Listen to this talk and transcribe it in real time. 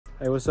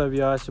Hey, what's up,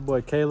 y'all? It's your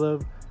boy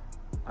Caleb.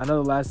 I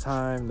know the last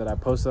time that I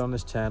posted on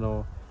this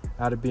channel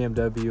I had a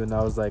BMW, and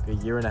that was like a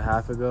year and a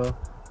half ago.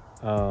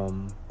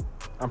 I'm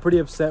pretty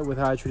upset with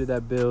how I treated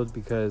that build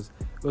because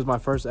it was my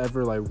first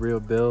ever like real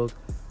build.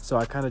 So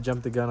I kind of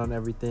jumped the gun on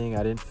everything.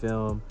 I didn't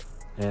film,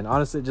 and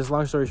honestly, just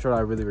long story short, I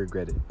really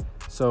regret it.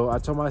 So I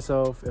told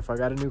myself if I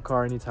got a new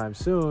car anytime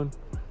soon,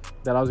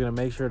 that I was gonna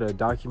make sure to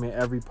document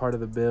every part of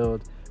the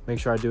build, make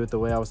sure I do it the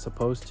way I was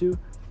supposed to.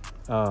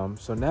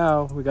 So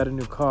now we got a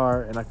new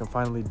car and I can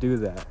finally do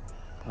that.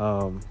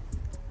 I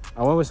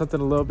went with something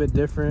a little bit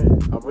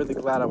different. I'm really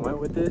glad I went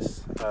with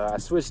this. I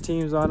switched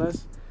teams on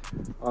us,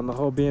 on the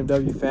whole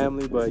BMW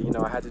family, but you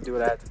know, I had to do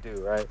what I had to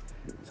do, right?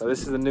 So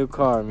this is a new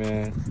car,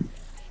 man.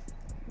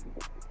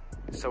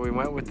 So we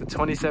went with the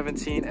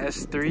 2017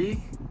 S3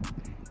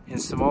 in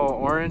small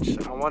orange.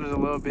 I wanted a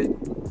little bit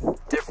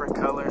different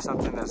color,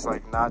 something that's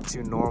like not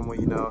too normal,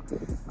 you know.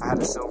 I had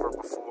a silver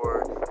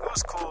before. It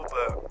was cool,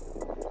 but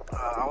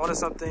I wanted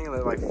something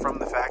that, like from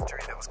the factory,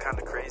 that was kind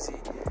of crazy.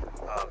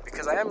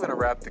 Because I am gonna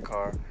wrap the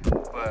car,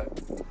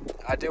 but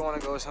I did want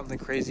to go with something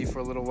crazy for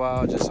a little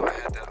while, just so I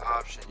had that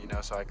option, you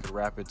know, so I could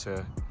wrap it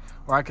to,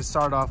 or I could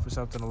start off with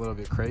something a little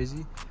bit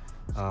crazy.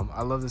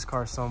 I love this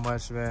car so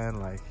much, man.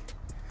 Like,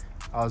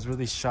 I was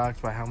really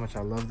shocked by how much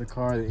I love the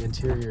car. The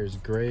interior is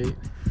great.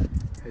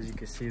 As you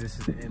can see, this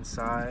is the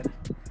inside.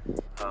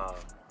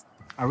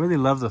 I really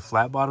love the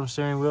flat bottom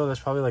steering wheel. That's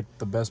probably like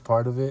the best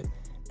part of it.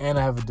 And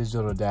I have a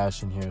digital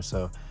dash in here,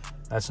 so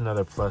that's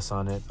another plus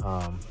on it.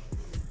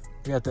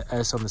 We got the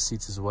S on the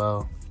seats as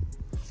well.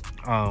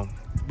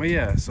 But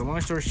yeah, so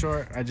long story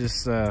short, I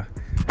just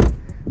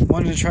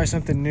wanted to try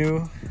something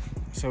new.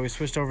 So we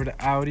switched over to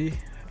Audi.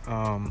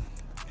 I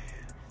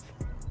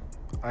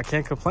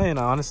can't complain,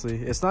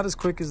 honestly. It's not as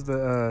quick as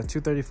the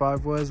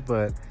 235 was,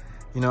 but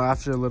you know,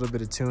 after a little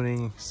bit of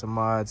tuning, some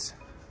mods,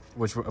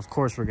 which of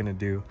course we're gonna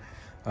do,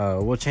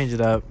 we'll change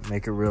it up,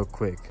 make it real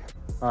quick.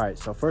 All right,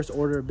 so first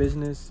order of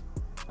business,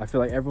 I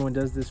feel like everyone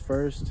does this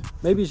first.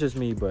 Maybe it's just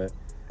me, but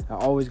I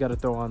always got to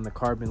throw on the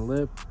carbon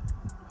lip.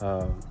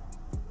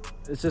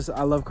 It's just,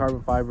 I love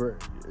carbon fiber.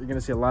 You're gonna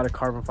see a lot of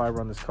carbon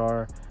fiber on this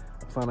car.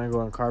 I plan on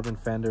going carbon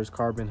fenders,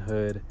 carbon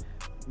hood,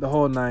 the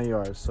whole 9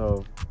 yards.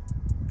 So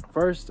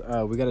first,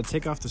 we got to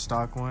take off the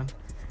stock one.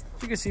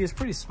 As you can see, it's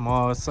pretty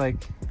small. It's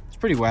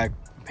pretty whack,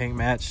 paint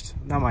matched.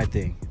 Not my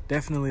thing.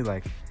 Definitely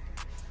like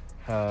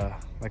a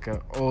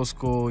old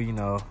school, you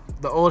know,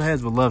 the old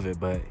heads would love it,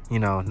 but you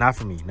know, not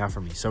for me.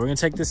 So we're gonna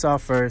take this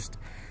off first,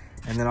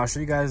 and then I'll show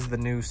you guys the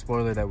new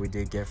spoiler that we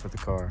did get for the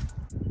car.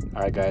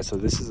 All right, guys, so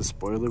this is the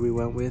spoiler we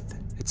went with.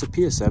 It's a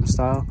PSM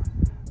style.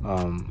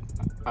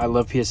 I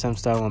love PSM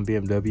style on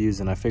BMWs,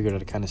 and I figured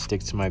I'd kind of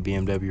stick to my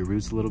BMW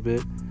roots a little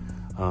bit.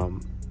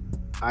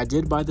 I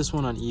did buy this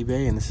one on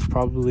eBay, and this is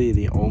probably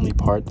the only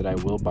part that I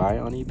will buy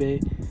on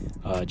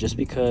eBay, just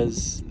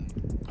because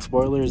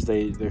spoilers,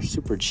 they're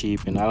super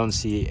cheap, and I don't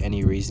see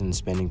any reason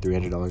spending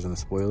 $300 on a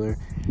spoiler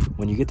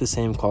when you get the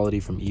same quality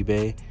from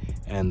eBay.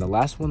 And the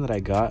last one that I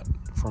got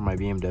for my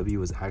BMW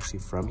was actually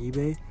from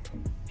eBay,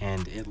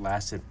 and it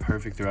lasted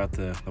perfect throughout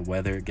the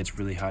weather. It gets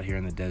really hot here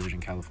in the desert in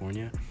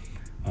California,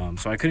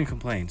 so I couldn't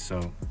complain. So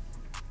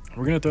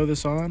we're gonna throw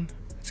this on.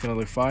 It's gonna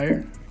look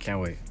fire.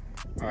 Can't wait.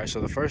 All right,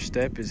 so the first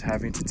step is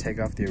having to take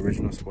off the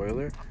original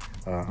spoiler.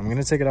 I'm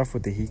gonna take it off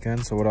with the heat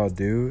gun. So what I'll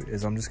do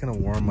is I'm just gonna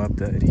warm up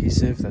the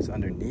adhesive that's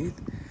underneath,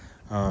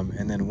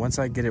 and then once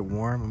I get it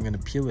warm, I'm gonna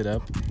peel it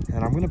up,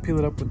 and I'm gonna peel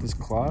it up with this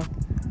cloth.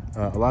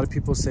 A lot of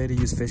people say to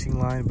use fishing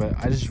line, but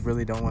I just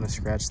really don't want to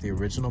scratch the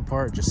original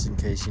part, just in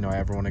case, you know, I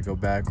ever want to go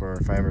back, or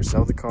if I ever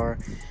sell the car.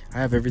 I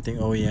have everything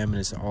OEM and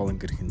it's all in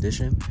good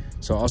condition.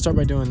 So I'll start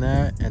by doing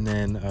that, and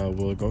then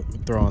we'll go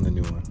throw on the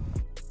new one.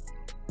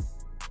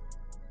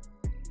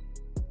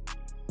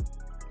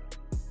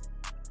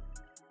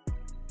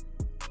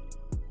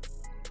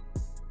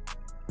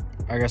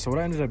 All right, guys, so what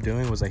I ended up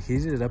doing was I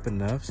heated it up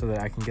enough so that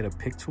I can get a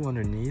pick tool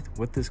underneath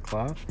with this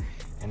cloth.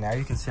 And now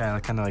you can see I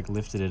kind of like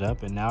lifted it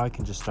up, and now I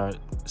can just start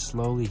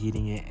slowly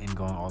heating it and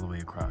going all the way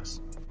across.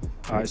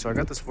 All right, so I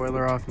got the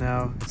spoiler off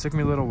now. It took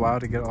me a little while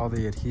to get all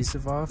the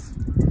adhesive off.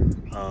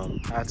 I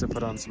had to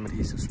put on some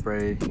adhesive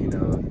spray, you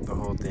know, the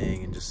whole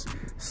thing, and just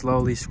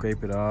slowly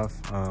scrape it off.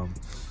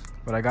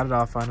 But I got it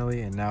off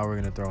finally, and now we're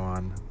gonna throw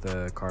on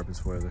the carbon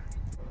spoiler.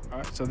 All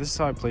right, so this is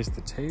how I placed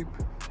the tape,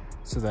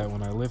 so that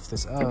when I lift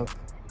this up,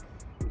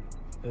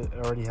 it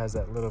already has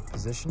that little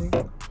positioning,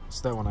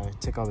 so that when I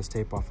take all this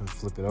tape off and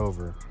flip it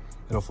over,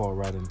 it'll fall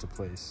right into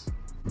place.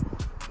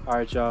 All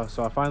right, y'all,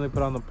 so I finally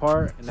put on the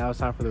part, and now it's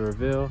time for the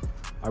reveal.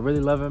 I really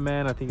love it,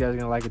 man. I think you guys are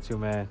gonna like it too,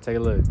 man. Take a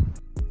look.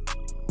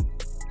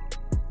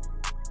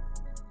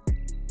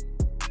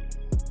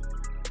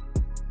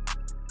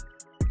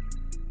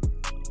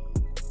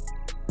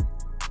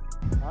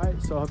 All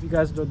right, so I hope you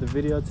guys enjoyed the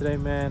video today,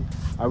 man.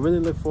 I really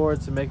look forward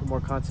to making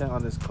more content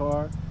on this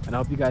car, and I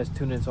hope you guys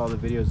tune into all the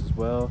videos as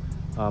well.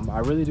 I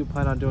really do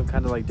plan on doing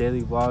kind of like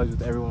daily vlogs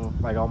with everyone,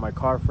 like all my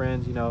car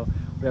friends. You know,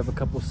 we have a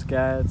couple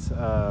scats.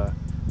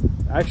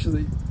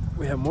 Actually,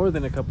 we have more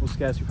than a couple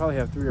scats. We probably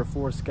have 3 or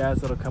 4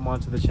 scats that'll come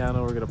onto the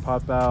channel. We're gonna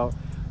pop out,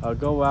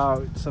 Go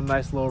out, some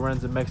nice little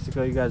runs in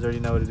Mexico. You guys already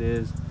know what it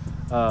is.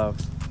 But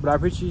I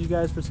appreciate you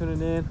guys for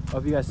tuning in.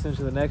 Hope you guys tune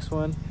to the next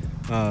one.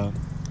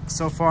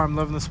 So far, I'm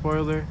loving the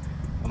spoiler.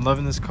 I'm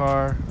loving this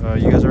car.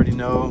 You guys already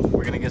know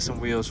we're gonna get some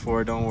wheels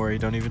for it. Don't worry,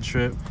 don't even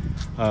trip.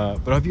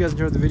 But I hope you guys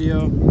enjoyed the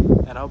video,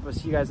 and I hope I'll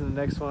see you guys in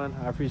the next one.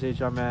 I appreciate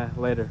y'all, man.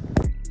 Later.